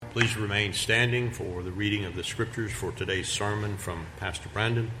Please remain standing for the reading of the Scriptures for today's sermon from Pastor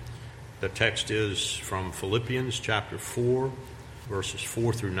Brandon. The text is from Philippians chapter 4, verses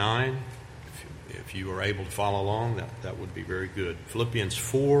 4 through 9. If you are able to follow along, that would be very good. Philippians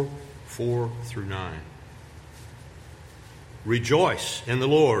 4 through 9. Rejoice in the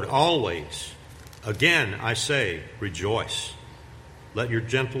Lord always. Again, I say, rejoice. Let your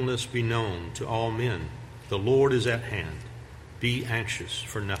gentleness be known to all men. The Lord is at hand. Be anxious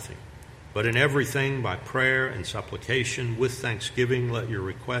for nothing, but in everything by prayer and supplication with thanksgiving let your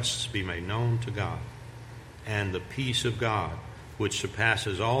requests be made known to God. And the peace of God, which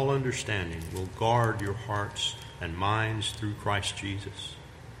surpasses all understanding, will guard your hearts and minds through Christ Jesus.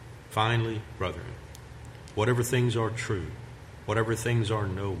 Finally, brethren, whatever things are true, whatever things are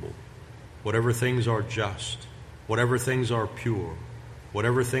noble, whatever things are just, whatever things are pure,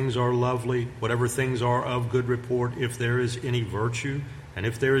 whatever things are lovely, whatever things are of good report, if there is any virtue, and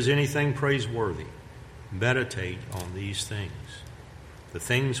if there is anything praiseworthy, meditate on these things. The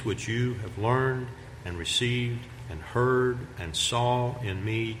things which you have learned and received and heard and saw in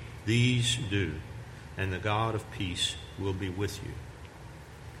me, these do, and the God of peace will be with you.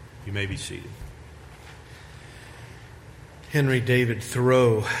 You may be seated. Henry David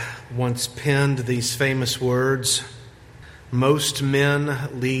Thoreau once penned these famous words, "Most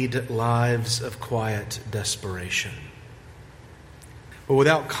men lead lives of quiet desperation." But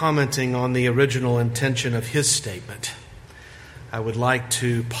without commenting on the original intention of his statement, I would like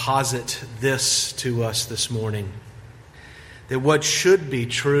to posit this to us this morning, that what should be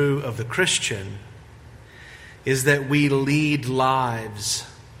true of the Christian is that we lead lives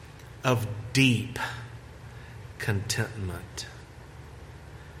of deep contentment.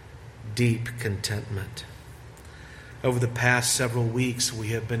 Deep contentment. Over the past several weeks, we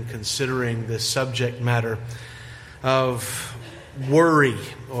have been considering this subject matter of worry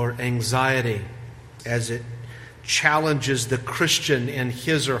or anxiety as it challenges the Christian in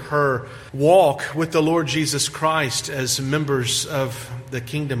his or her walk with the Lord Jesus Christ as members of the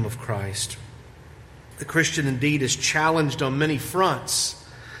kingdom of Christ. The Christian indeed is challenged on many fronts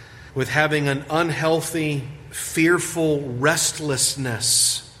with having an unhealthy, fearful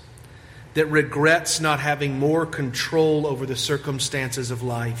restlessness that regrets not having more control over the circumstances of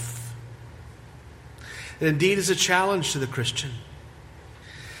life. It indeed is a challenge to the Christian.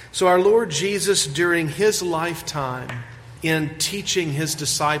 So our Lord Jesus, during his lifetime, in teaching his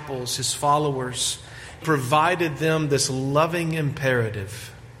disciples, his followers, provided them this loving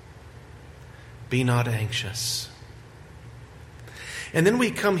imperative: be not anxious. And then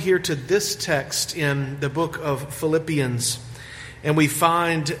we come here to this text in the book of Philippians, and we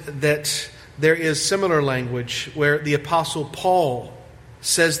find that there is similar language where the Apostle Paul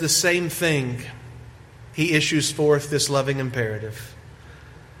says the same thing. He issues forth this loving imperative: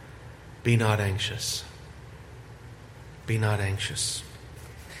 be not anxious. Be not anxious.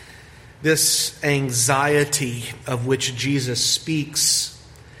 This anxiety of which Jesus speaks,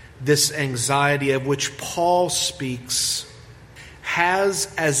 this anxiety of which Paul speaks, has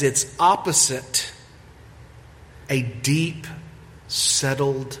as its opposite a deep,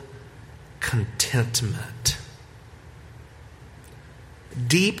 settled contentment.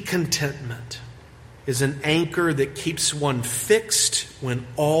 Deep contentment is an anchor that keeps one fixed when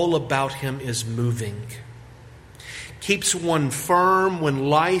all about him is moving. Keeps one firm when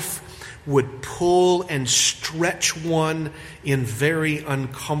life would pull and stretch one in very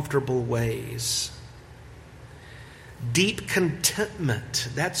uncomfortable ways. Deep contentment,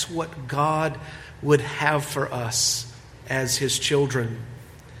 that's what God would have for us as his children.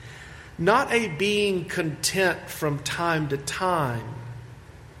 Not a being content from time to time,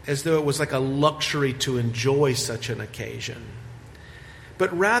 as though it was like a luxury to enjoy such an occasion,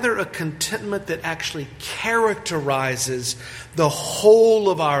 but rather a contentment that actually characterizes the whole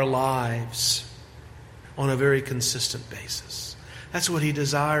of our lives on a very consistent basis. That's what he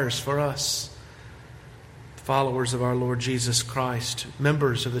desires for us, followers of our Lord Jesus Christ,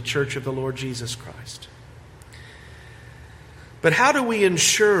 members of the Church of the Lord Jesus Christ. But how do we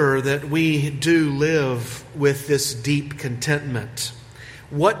ensure that we do live with this deep contentment?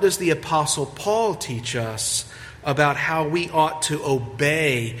 What does the Apostle Paul teach us about how we ought to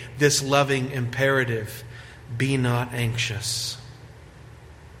obey this loving imperative? Be not anxious.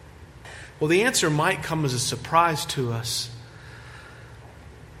 Well, the answer might come as a surprise to us.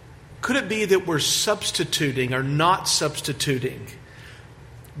 Could it be that we're substituting or not substituting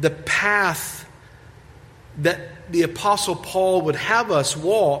the path that the Apostle Paul would have us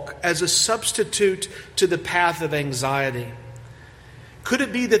walk as a substitute to the path of anxiety? Could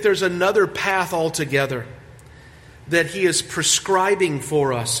it be that there's another path altogether that he is prescribing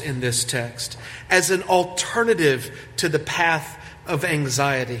for us in this text as an alternative to the path of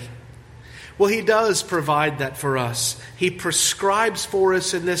anxiety? Well, he does provide that for us. He prescribes for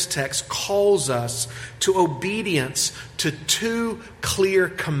us in this text, calls us to obedience to two clear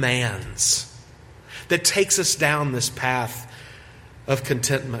commands that takes us down this path of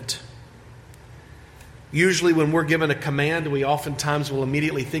contentment. Usually when we're given a command, we oftentimes will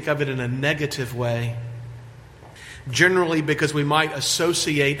immediately think of it in a negative way. Generally because we might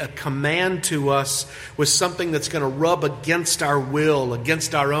associate a command to us with something that's going to rub against our will,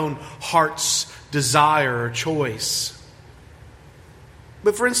 against our own heart's desire or choice.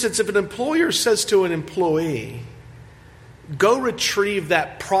 But for instance, if an employer says to an employee, "Go retrieve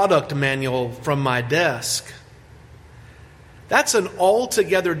that product manual from my desk," that's an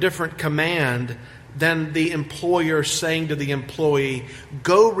altogether different command than the employer saying to the employee,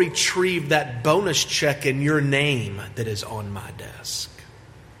 "Go retrieve that bonus check in your name that is on my desk."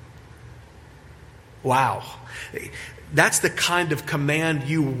 Wow. That's the kind of command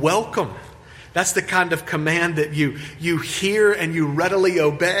you welcome. That's the kind of command that you hear and you readily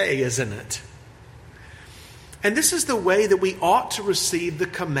obey, isn't it? And this is the way that we ought to receive the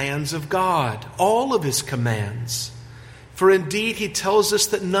commands of God, all of his commands. For indeed, he tells us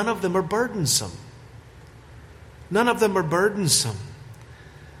that none of them are burdensome. None of them are burdensome.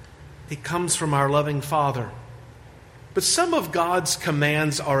 It comes from our loving Father. But some of God's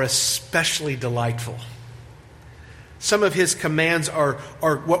commands are especially delightful. Some of his commands are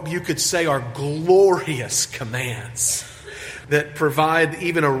what you could say are glorious commands that provide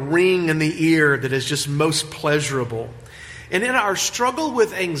even a ring in the ear that is just most pleasurable. And in our struggle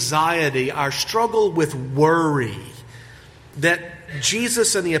with anxiety, our struggle with worry, that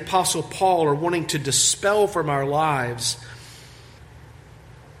Jesus and the Apostle Paul are wanting to dispel from our lives,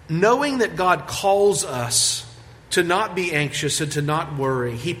 knowing that God calls us to not be anxious and to not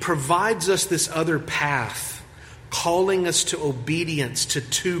worry, he provides us this other path, calling us to obedience to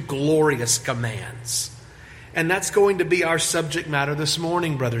two glorious commands. And that's going to be our subject matter this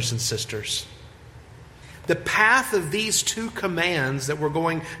morning, brothers and sisters. The path of these two commands that we're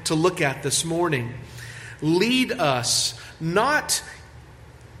going to look at this morning lead us not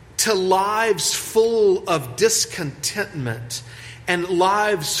to lives full of discontentment and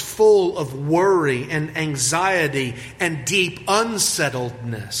lives full of worry and anxiety and deep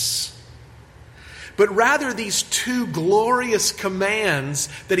unsettledness, but rather these two glorious commands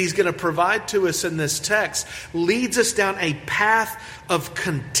that he's going to provide to us in this text leads us down a path of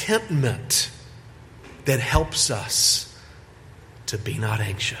contentment that helps us to be not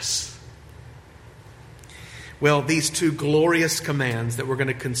anxious. Well, these two glorious commands that we're going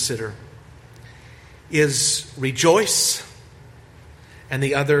to consider is rejoice, and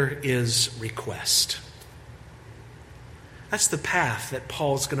the other is request. That's the path that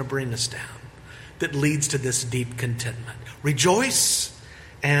Paul's going to bring us down that leads to this deep contentment. Rejoice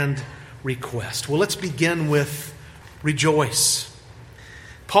and request. Well, let's begin with rejoice.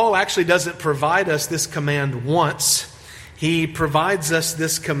 Paul actually doesn't provide us this command once. He provides us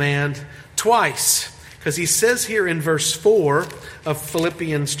this command twice. Because he says here in verse 4 of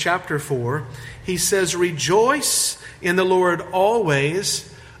Philippians chapter 4, he says, "Rejoice in the Lord always.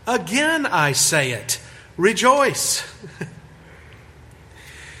 Again I say it, rejoice."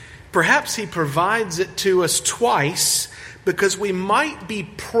 Perhaps he provides it to us twice because we might be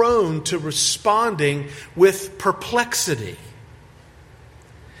prone to responding with perplexity,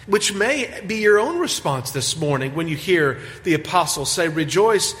 which may be your own response this morning when you hear the apostle say,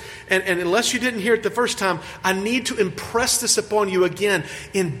 "Rejoice." And unless you didn't hear it the first time, I need to impress this upon you again.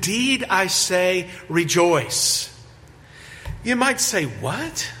 Indeed, I say, rejoice. You might say,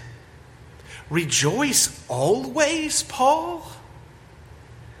 what? Rejoice always, Paul?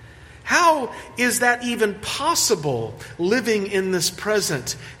 How is that even possible living in this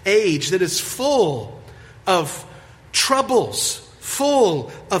present age that is full of troubles,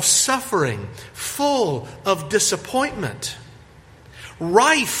 full of suffering, full of disappointment,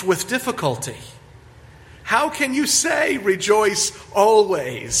 rife with difficulty? How can you say rejoice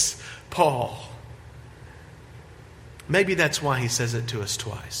always, Paul? Maybe that's why he says it to us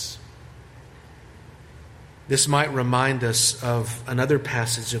twice. This might remind us of another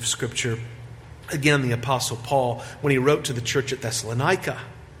passage of Scripture. Again, the Apostle Paul, when he wrote to the church at Thessalonica.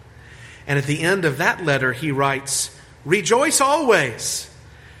 And at the end of that letter, he writes, "Rejoice always,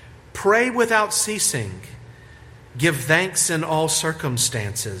 pray without ceasing, give thanks in all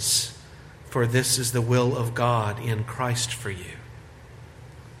circumstances, for this is the will of God in Christ for you."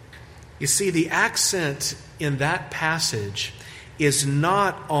 You see, the accent in that passage is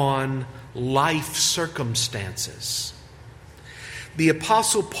not on life circumstances. The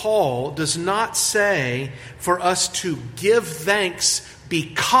Apostle Paul does not say for us to give thanks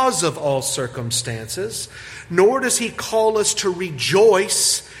because of all circumstances, nor does he call us to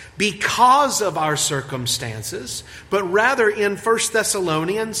rejoice because of our circumstances, but rather in 1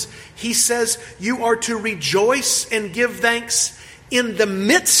 Thessalonians, he says you are to rejoice and give thanks in the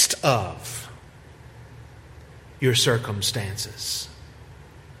midst of your circumstances.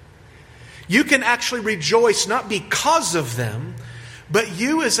 You can actually rejoice not because of them, but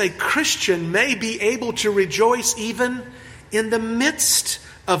you as a Christian may be able to rejoice even in the midst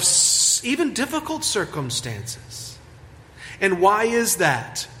of even difficult circumstances. And why is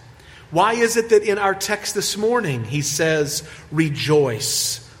that? Why is it that in our text this morning he says,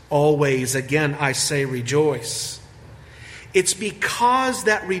 rejoice always? Again, I say rejoice. It's because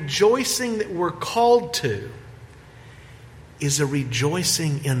that rejoicing that we're called to is a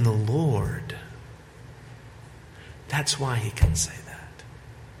rejoicing in the Lord. That's why he can say that.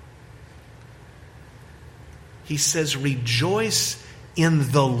 He says, rejoice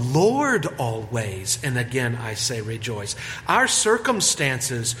in the Lord always. And again, I say rejoice. Our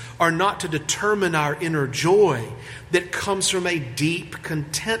circumstances are not to determine our inner joy that comes from a deep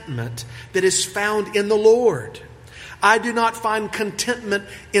contentment that is found in the Lord. I do not find contentment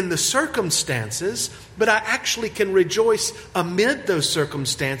in the circumstances, but I actually can rejoice amid those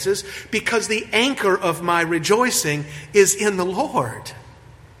circumstances because the anchor of my rejoicing is in the Lord.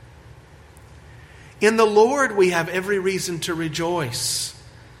 In the Lord we have every reason to rejoice.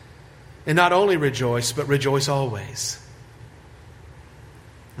 And not only rejoice, but rejoice always.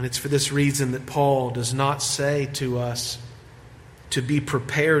 And it's for this reason that Paul does not say to us to be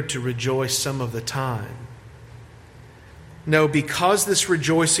prepared to rejoice some of the time. No, because this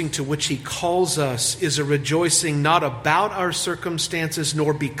rejoicing to which he calls us is a rejoicing not about our circumstances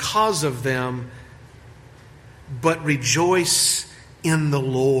nor because of them, but rejoice in the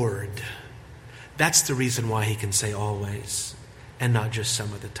Lord. That's the reason why he can say always and not just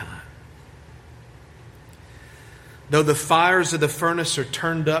some of the time. Though the fires of the furnace are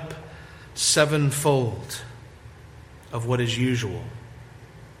turned up sevenfold of what is usual,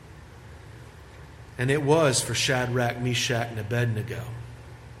 and it was for Shadrach, Meshach, and Abednego,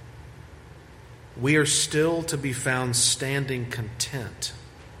 we are still to be found standing content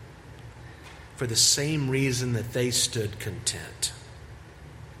for the same reason that they stood content.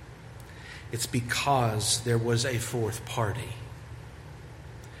 It's because there was a fourth party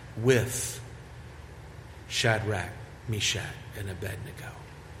with Shadrach, Meshach, and Abednego.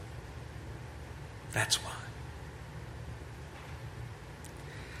 That's why.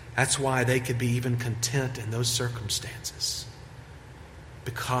 That's why they could be even content in those circumstances.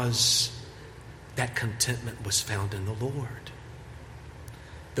 Because that contentment was found in the Lord.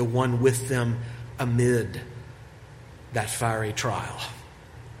 The one with them amid that fiery trial.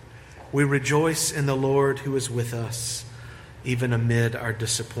 We rejoice in the Lord who is with us, even amid our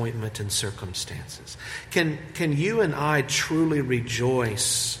disappointment and circumstances. Can you and I truly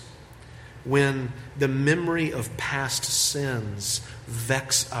rejoice when the memory of past sins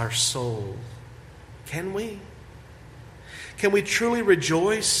vex our soul? Can we? Can we truly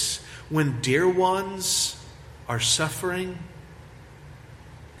rejoice when dear ones are suffering?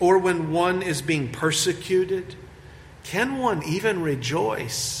 Or when one is being persecuted? Can one even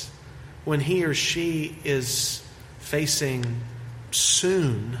rejoice when he or she is facing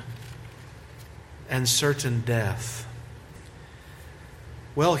soon and certain death?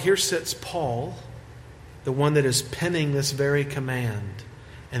 Well, here sits Paul, the one that is penning this very command,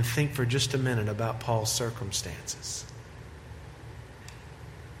 and think for just a minute about Paul's circumstances.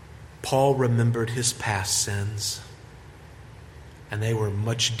 Paul remembered his past sins, and they were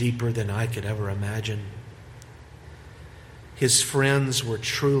much deeper than I could ever imagine. His friends were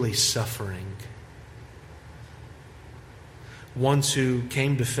truly suffering. Ones who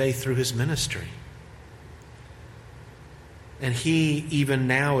came to faith through his ministry. And he, even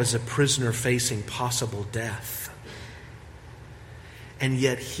now, is a prisoner facing possible death. And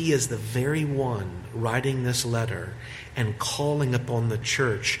yet he is the very one writing this letter and calling upon the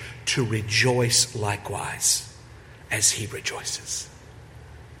church to rejoice likewise as he rejoices.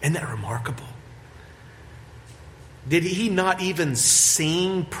 Isn't that remarkable? Did he not even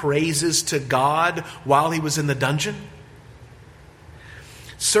sing praises to God while he was in the dungeon?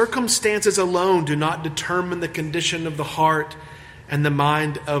 Circumstances alone do not determine the condition of the heart and the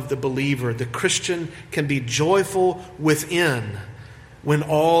mind of the believer. The Christian can be joyful within when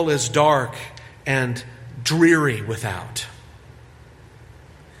all is dark and dreary without.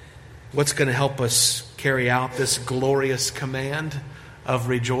 What's going to help us carry out this glorious command of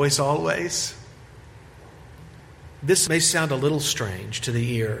rejoice always? This may sound a little strange to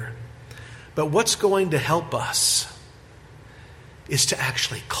the ear, but what's going to help us is to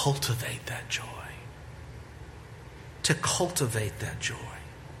actually cultivate that joy. To cultivate that joy.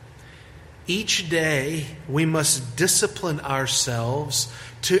 Each day we must discipline ourselves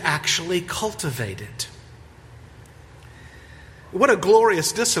to actually cultivate it. What a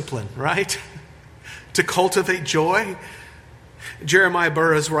glorious discipline, right? To cultivate joy. Jeremiah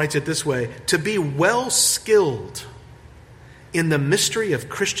Burroughs writes it this way: to be well skilled in the mystery of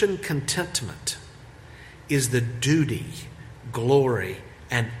Christian contentment is the duty, glory,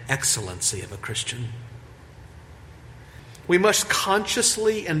 and excellency of a Christian. We must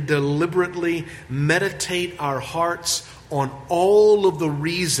consciously and deliberately meditate our hearts on all of the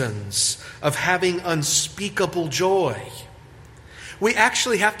reasons of having unspeakable joy. We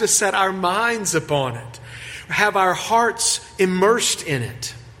actually have to set our minds upon it, have our hearts immersed in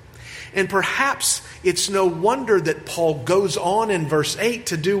it. And perhaps it's no wonder that Paul goes on in verse 8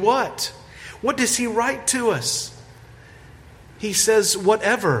 to do what? What does he write to us? He says,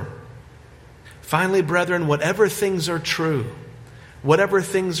 whatever. Finally, brethren, whatever things are true, whatever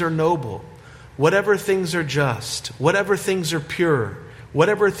things are noble, whatever things are just, whatever things are pure,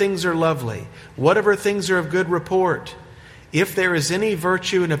 whatever things are lovely, whatever things are of good report, if there is any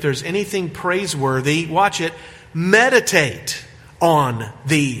virtue and if there's anything praiseworthy, watch it, meditate on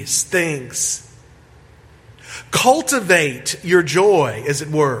these things. Cultivate your joy, as it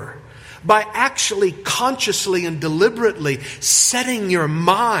were, by actually consciously and deliberately setting your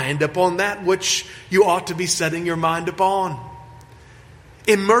mind upon that which you ought to be setting your mind upon.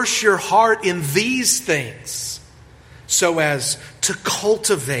 Immerse your heart in these things so as to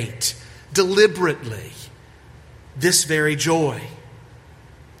cultivate deliberately this very joy.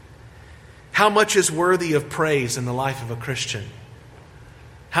 How much is worthy of praise in the life of a Christian?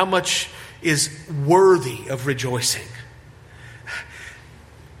 How much is worthy of rejoicing?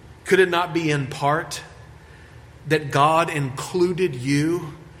 Could it not be in part that God included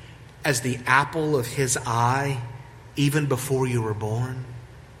you as the apple of His eye even before you were born?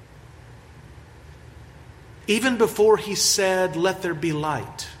 Even before He said, "Let there be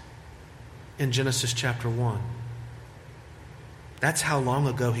light," in Genesis chapter 1. That's how long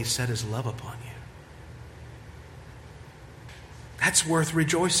ago He set His love upon you. That's worth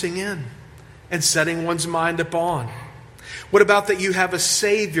rejoicing in and setting one's mind upon. What about that you have a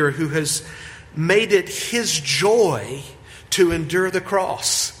Savior who has made it His joy to endure the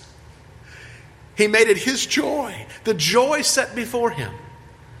cross? He made it His joy, the joy set before Him,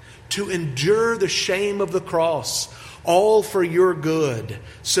 to endure the shame of the cross, all for your good,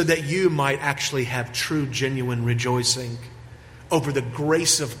 so that you might actually have true, genuine rejoicing over the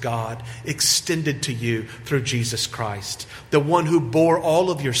grace of God extended to you through Jesus Christ, the one who bore all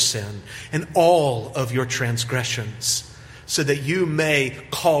of your sin and all of your transgressions, so that you may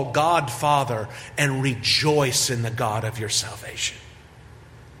call God Father and rejoice in the God of your salvation.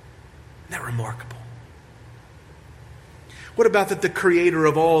 Isn't that remarkable? What about that the Creator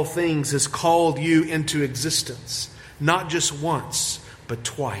of all things has called you into existence, not just once, but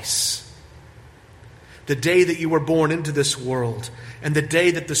twice? The day that you were born into this world, and the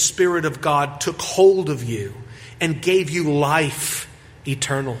day that the Spirit of God took hold of you and gave you life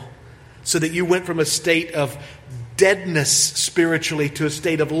eternal, so that you went from a state of deadness spiritually to a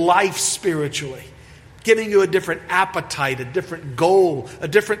state of life spiritually, giving you a different appetite, a different goal, a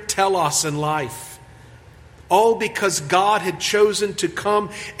different telos in life. All because God had chosen to come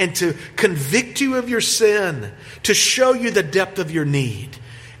and to convict you of your sin, to show you the depth of your need,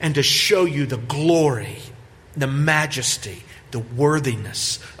 and to show you the glory, the majesty, the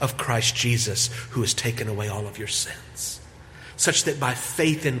worthiness of Christ Jesus, who has taken away all of your sins, such that by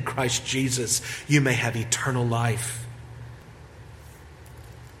faith in Christ Jesus you may have eternal life.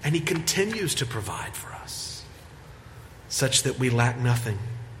 And He continues to provide for us, such that we lack nothing.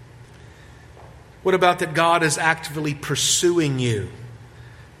 What about that God is actively pursuing you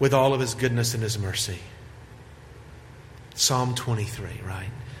with all of His goodness and His mercy? Psalm 23, right?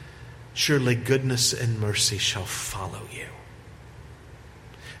 Surely goodness and mercy shall follow you.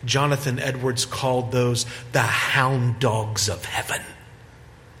 Jonathan Edwards called those the hound dogs of heaven.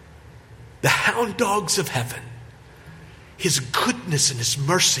 The hound dogs of heaven. His goodness and His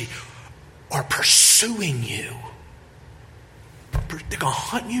mercy are pursuing you. They're going to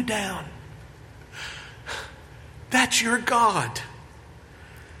hunt you down. That's your God.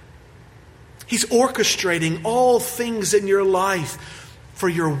 He's orchestrating all things in your life for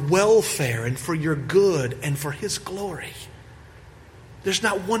your welfare and for your good and for His glory. There's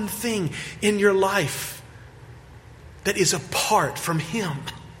not one thing in your life that is apart from Him.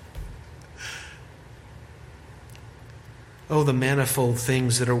 Oh, the manifold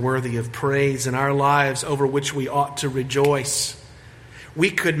things that are worthy of praise in our lives over which we ought to rejoice. We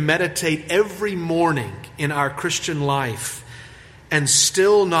could meditate every morning in our Christian life and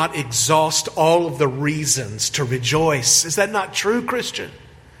still not exhaust all of the reasons to rejoice. Is that not true, Christian?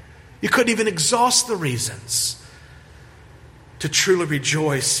 You couldn't even exhaust the reasons to truly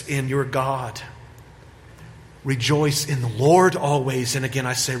rejoice in your God. Rejoice in the Lord always. And again,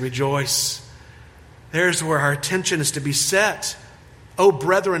 I say rejoice. There's where our attention is to be set. Oh,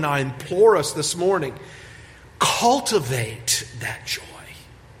 brethren, I implore us this morning, cultivate that joy.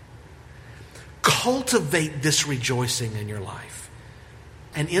 Cultivate this rejoicing in your life.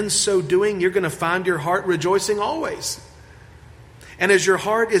 And in so doing, you're going to find your heart rejoicing always. And as your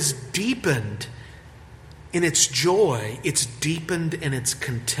heart is deepened in its joy, it's deepened in its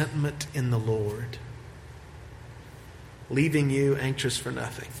contentment in the Lord, leaving you anxious for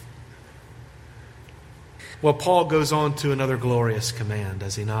nothing. Well, Paul goes on to another glorious command,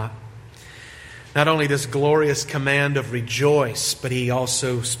 does he not? Not only this glorious command of rejoice, but he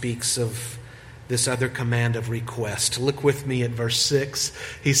also speaks of this other command of request. Look with me at verse 6.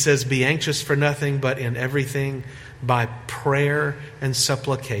 He says, "Be anxious for nothing, but in everything by prayer and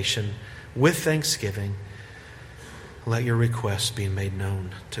supplication, with thanksgiving, let your requests be made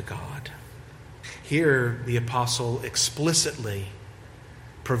known to God." Here, the apostle explicitly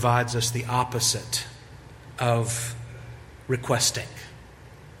provides us the opposite of requesting.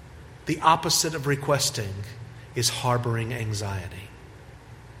 The opposite of requesting is harboring anxiety.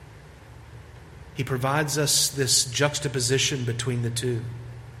 He provides us this juxtaposition between the two.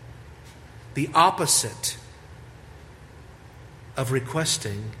 The opposite of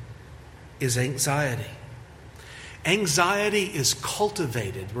requesting is anxiety. Anxiety is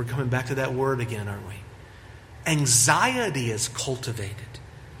cultivated. We're coming back to that word again, aren't we? Anxiety is cultivated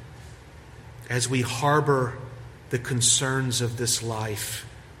as we harbor the concerns of this life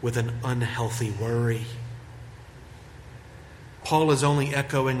with an unhealthy worry. Paul is only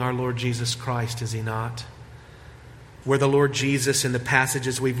echoing our Lord Jesus Christ, is he not? Where the Lord Jesus, in the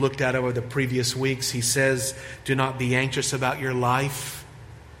passages we've looked at over the previous weeks, he says, "Do not be anxious about your life,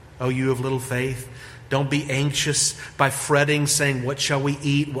 O you of little faith." Don't be anxious by fretting, saying, "What shall we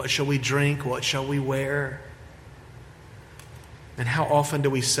eat? What shall we drink? What shall we wear?" And how often do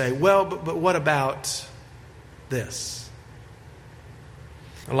we say, "Well, but what about this?"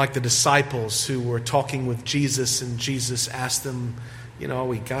 Like the disciples who were talking with Jesus, and Jesus asked them, all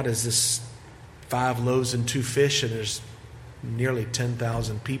we got is this 5 loaves and 2 fish, and there's nearly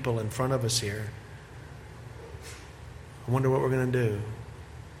 10,000 people in front of us here. I wonder what we're going to do.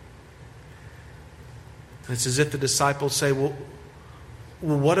 And it's as if the disciples say, well,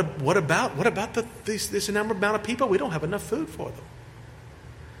 what about this amount of people? We don't have enough food for them.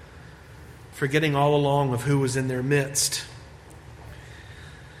 Forgetting all along of who was in their midst.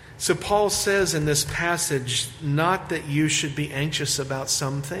 So Paul says in this passage, not that you should be anxious about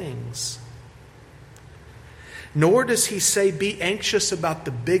some things. Nor does he say be anxious about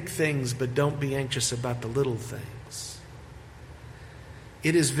the big things, but don't be anxious about the little things.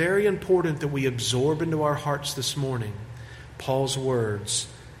 It is very important that we absorb into our hearts this morning Paul's words,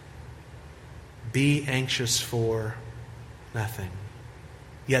 be anxious for nothing.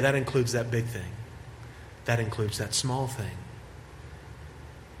 Yeah, that includes that big thing. That includes that small thing.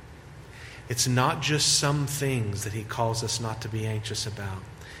 It's not just some things that he calls us not to be anxious about.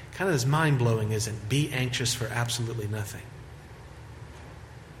 Kind of as mind-blowing, isn't it? Be anxious for absolutely nothing.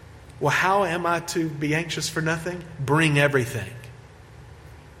 Well, how am I to be anxious for nothing? Bring everything.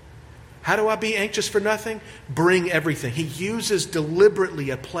 How do I be anxious for nothing? Bring everything. He uses deliberately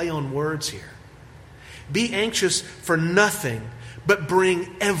a play on words here. Be anxious for nothing, but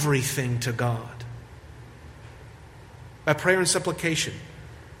bring everything to God. By prayer and supplication.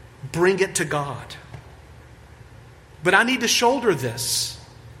 Bring it to God. But I need to shoulder this.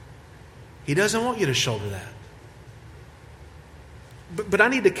 He doesn't want you to shoulder that. But I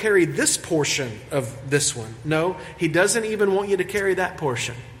need to carry this portion of this one. No, he doesn't even want you to carry that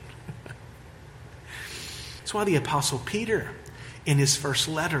portion. That's why the Apostle Peter, in his first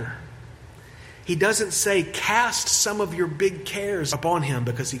letter, he doesn't say, cast some of your big cares upon him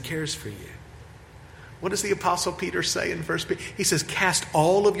because he cares for you. What does the Apostle Peter say in 1 Peter? He says, cast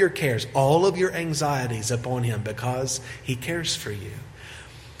all of your cares, all of your anxieties upon him because he cares for you.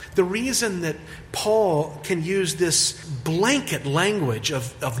 The reason that Paul can use this blanket language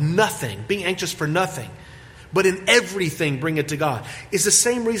of nothing, being anxious for nothing, but in everything bring it to God, is the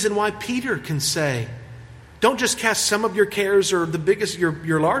same reason why Peter can say, Don't just cast some of your cares or the biggest,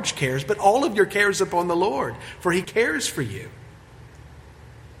 your large cares, but all of your cares upon the Lord, for He cares for you.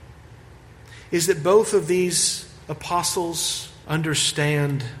 Is that both of these apostles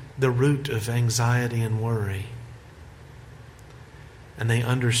understand the root of anxiety and worry, and they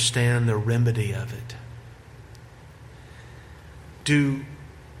understand the remedy of it. Do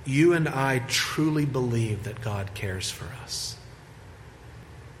you and I truly believe that God cares for us?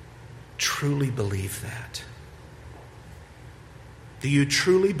 Truly believe that? Do you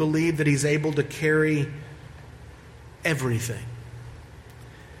truly believe that He's able to carry everything?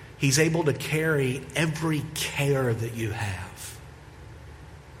 He's able to carry every care that you have.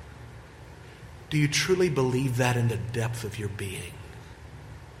 Do you truly believe that in the depth of your being?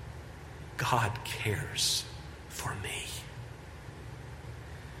 God cares for me.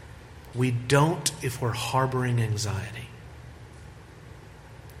 We don't if we're harboring anxiety.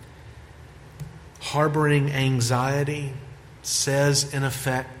 Harboring anxiety says, in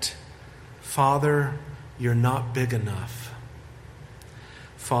effect, Father, you're not big enough.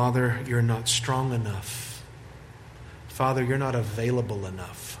 Father, you're not strong enough. Father, you're not available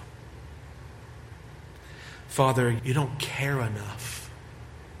enough. Father, you don't care enough.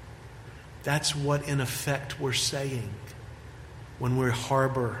 That's what, in effect, we're saying when we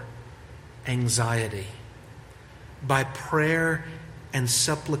harbor anxiety. By prayer and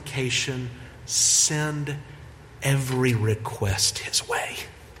supplication, send every request His way.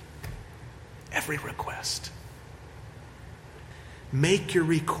 Every request. Make your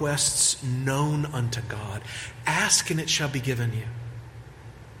requests known unto God. Ask and it shall be given you.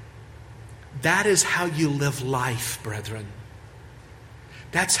 That is how you live life, brethren.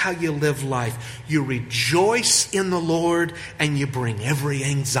 That's how you live life. You rejoice in the Lord and you bring every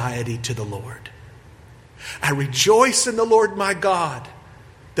anxiety to the Lord. I rejoice in the Lord my God,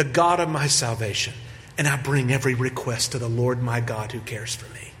 the God of my salvation, and I bring every request to the Lord my God who cares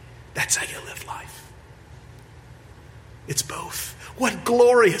for me. That's how you live life. It's both. What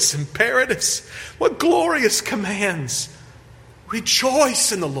glorious imperatives. What glorious commands.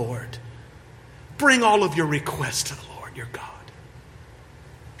 Rejoice in the Lord. Bring all of your requests to the Lord your God.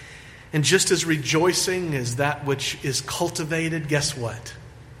 And just as rejoicing is that which is cultivated, guess what?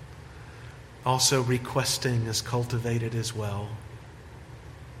 Also requesting is cultivated as well.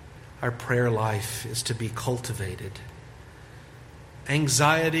 Our prayer life is to be cultivated.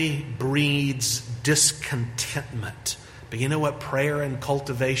 Anxiety breeds discontentment. But you know what prayer and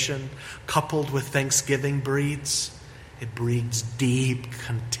cultivation coupled with thanksgiving breeds? It breeds deep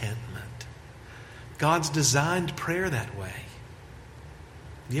contentment. God's designed prayer that way.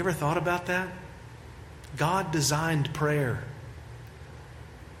 Have you ever thought about that? God designed prayer.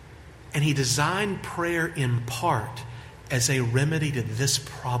 And He designed prayer in part as a remedy to this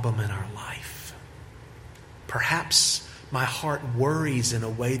problem in our life. Perhaps my heart worries in a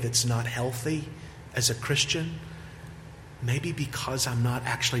way that's not healthy as a Christian. Maybe because I'm not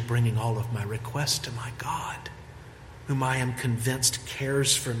actually bringing all of my requests to my God, whom I am convinced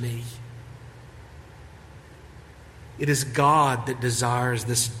cares for me. It is God that desires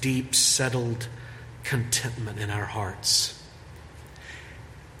this deep, settled contentment in our hearts.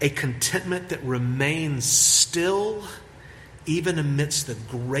 A contentment that remains still even amidst the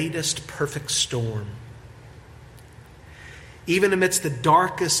greatest perfect storm. Even amidst the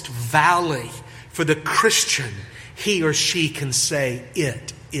darkest valley, for the Christian, he or she can say,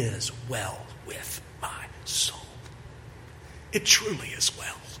 "It is well with my soul." It truly is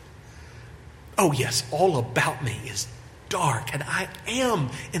well. Oh yes, all about me is dark, and I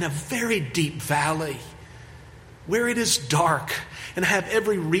am in a very deep valley where it is dark, and I have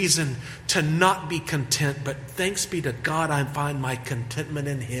every reason to not be content, but thanks be to God, I find my contentment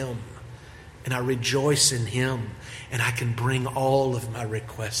in Him, and I rejoice in Him, and I can bring all of my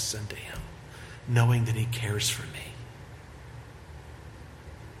requests unto Him, knowing that He cares for me.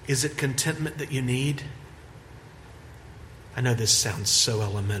 Is it contentment that you need? I know this sounds so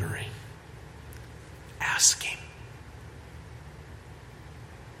elementary. Ask Him.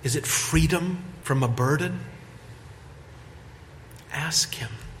 Is it freedom from a burden? Ask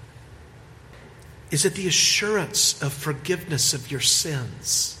Him. Is it the assurance of forgiveness of your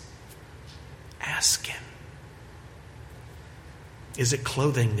sins? Ask Him. Is it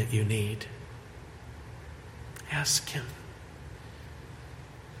clothing that you need? Ask Him.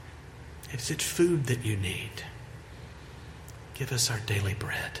 Is it food that you need? Give us our daily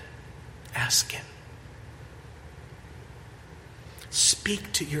bread. Ask Him.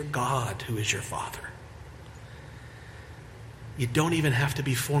 Speak to your God who is your Father. You don't even have to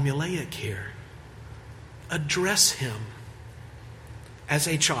be formulaic here. Address Him as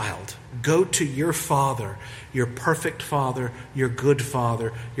a child, go to your Father, your perfect Father, your good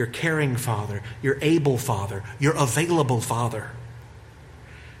Father, your caring Father, your able Father, your available Father.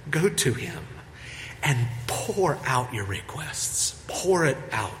 Go to Him and pour out your requests. Pour it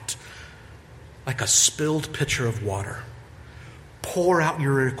out like a spilled pitcher of water. Pour out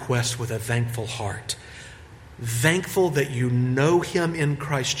your request with a thankful heart. Thankful that you know Him in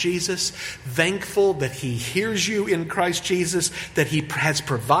Christ Jesus. Thankful that He hears you in Christ Jesus, that He has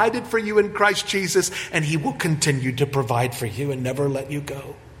provided for you in Christ Jesus, and He will continue to provide for you and never let you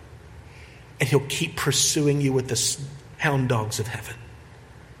go. And He'll keep pursuing you with the hound dogs of heaven,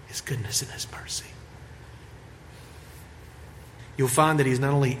 His goodness and His mercy. You'll find that He's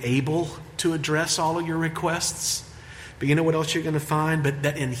not only able to address all of your requests, but you know what else you're going to find? But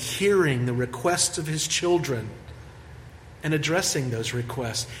that in hearing the requests of His children and addressing those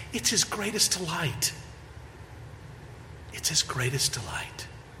requests, it's His greatest delight. It's His greatest delight.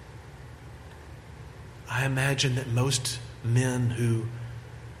 I imagine that most men who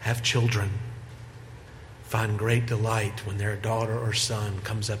have children find great delight when their daughter or son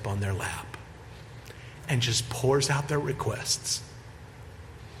comes up on their lap and just pours out their requests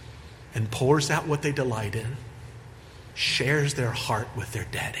and pours out what they delight in. Shares their heart with their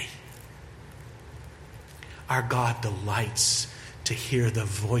daddy. Our God delights to hear the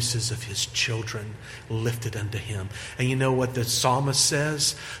voices of His children lifted unto Him. And you know what the psalmist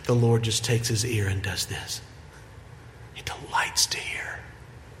says? The Lord just takes His ear and does this. He delights to hear.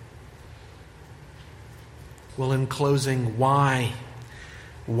 Well, in closing, why?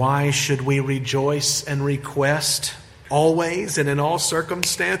 Why should we rejoice and request always and in all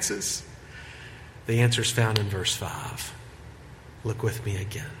circumstances? The answer is found in verse 5. Look with me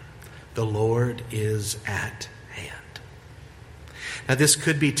again. The Lord is at hand. Now, this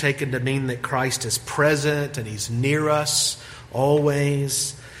could be taken to mean that Christ is present and He's near us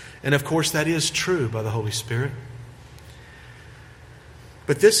always. And of course, that is true by the Holy Spirit.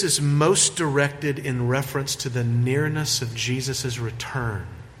 But this is most directed in reference to the nearness of Jesus' return.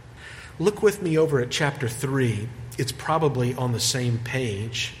 Look with me over at chapter 3. It's probably on the same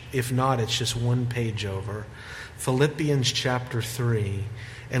page. If not, it's just one page over. Philippians chapter 3.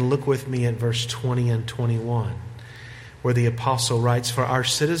 And look with me at verse 20 and 21, where the apostle writes, "For our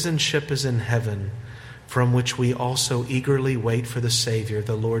citizenship is in heaven, from which we also eagerly wait for the Savior,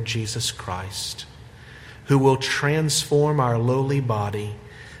 the Lord Jesus Christ, who will transform our lowly body,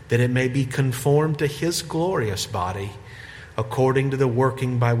 that it may be conformed to His glorious body, according to the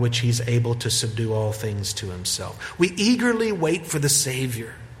working by which He's able to subdue all things to Himself." We eagerly wait for the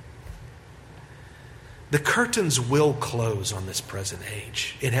Savior. The curtains will close on this present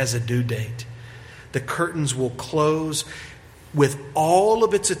age. It has a due date. The curtains will close with all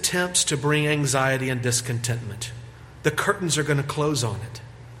of its attempts to bring anxiety and discontentment. The curtains are going to close on it.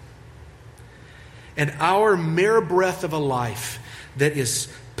 And our mere breath of a life that is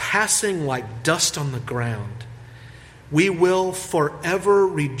passing like dust on the ground, we will forever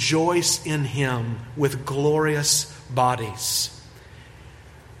rejoice in Him with glorious bodies,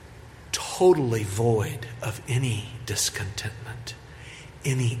 totally void of any discontentment,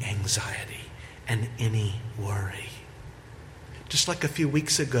 any anxiety, and any worry. Just like a few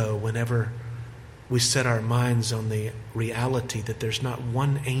weeks ago, whenever we set our minds on the reality that there's not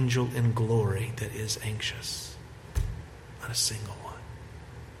one angel in glory that is anxious. Not a single one.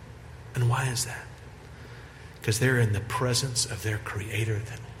 And why is that? Because they're in the presence of their Creator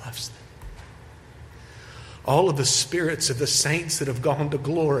that loves them. All of the spirits of the saints that have gone to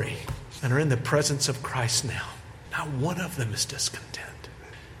glory and are in the presence of Christ now, not one of them is discontent,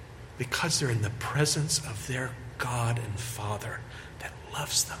 because they're in the presence of their God and Father that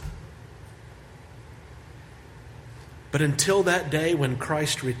loves them. But until that day when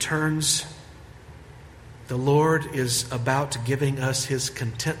Christ returns, the Lord is about giving us His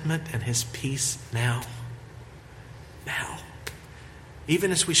contentment and His peace now. Now.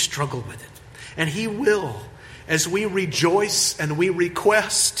 Even as we struggle with it. And He will, as we rejoice and we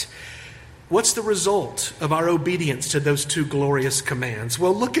request. What's the result of our obedience to those two glorious commands?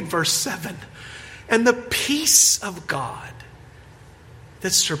 Well, look at verse 7. "And the peace of God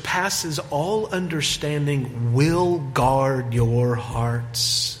that surpasses all understanding will guard your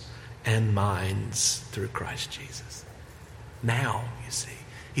hearts and minds through Christ Jesus." Now, you see.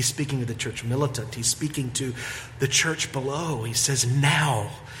 He's speaking to the church militant. He's speaking to the church below. He says,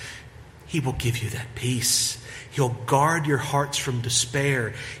 now He will give you that peace. He'll guard your hearts from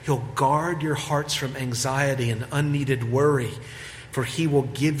despair. He'll guard your hearts from anxiety and unneeded worry. For He will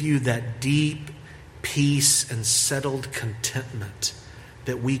give you that deep peace and settled contentment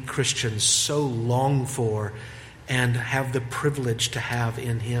that we Christians so long for and have the privilege to have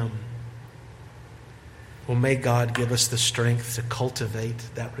in Him. Well, may God give us the strength to cultivate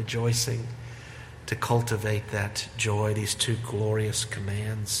that rejoicing, to cultivate that joy, these two glorious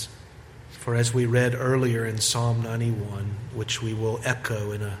commands. For as we read earlier in Psalm 91, which we will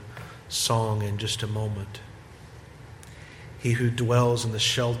echo in a song in just a moment, he who dwells in the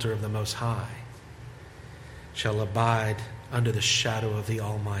shelter of the Most High shall abide under the shadow of the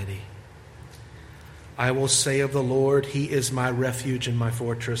Almighty. I will say of the Lord, He is my refuge and my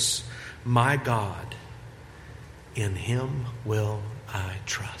fortress, my God. In Him will I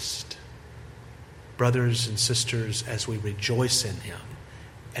trust. Brothers and sisters, as we rejoice in Him,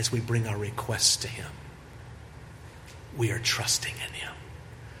 as we bring our requests to Him, we are trusting in Him,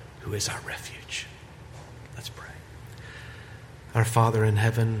 who is our refuge. Let's pray. Our Father in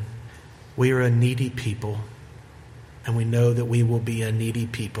heaven, we are a needy people, and we know that we will be a needy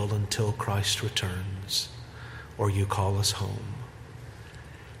people until Christ returns or you call us home.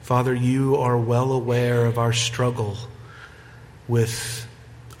 Father, you are well aware of our struggle with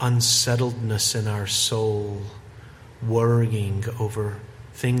unsettledness in our soul, worrying over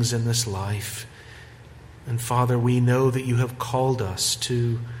things in this life. And Father, we know that you have called us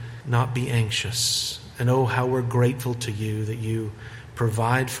to not be anxious. And oh, how we're grateful to you that you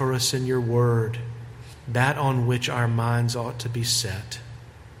provide for us in your word that on which our minds ought to be set,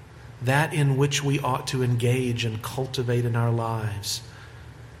 that in which we ought to engage and cultivate in our lives,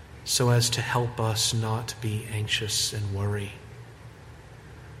 so as to help us not be anxious and worry.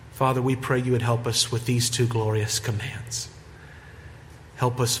 Father, we pray you would help us with these two glorious commands.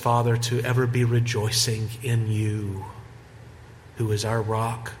 Help us, Father, to ever be rejoicing in you, who is our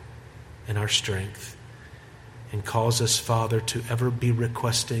rock and our strength. And cause us, Father, to ever be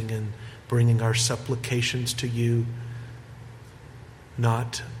requesting and bringing our supplications to you,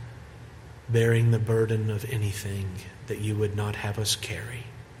 not bearing the burden of anything that you would not have us carry.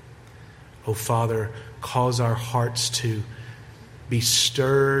 Oh, Father, cause our hearts to be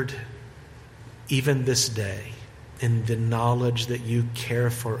stirred even this day in the knowledge that you care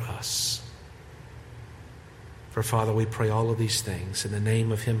for us. For, Father, we pray all of these things in the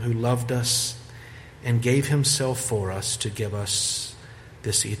name of Him who loved us and gave Himself for us to give us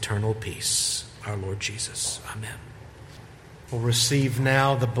this eternal peace, our Lord Jesus. Amen. We'll receive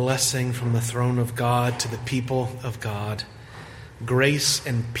now the blessing from the throne of God to the people of God. Grace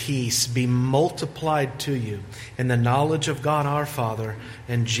and peace be multiplied to you in the knowledge of God our Father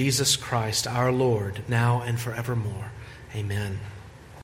and Jesus Christ our Lord, now and forevermore. Amen.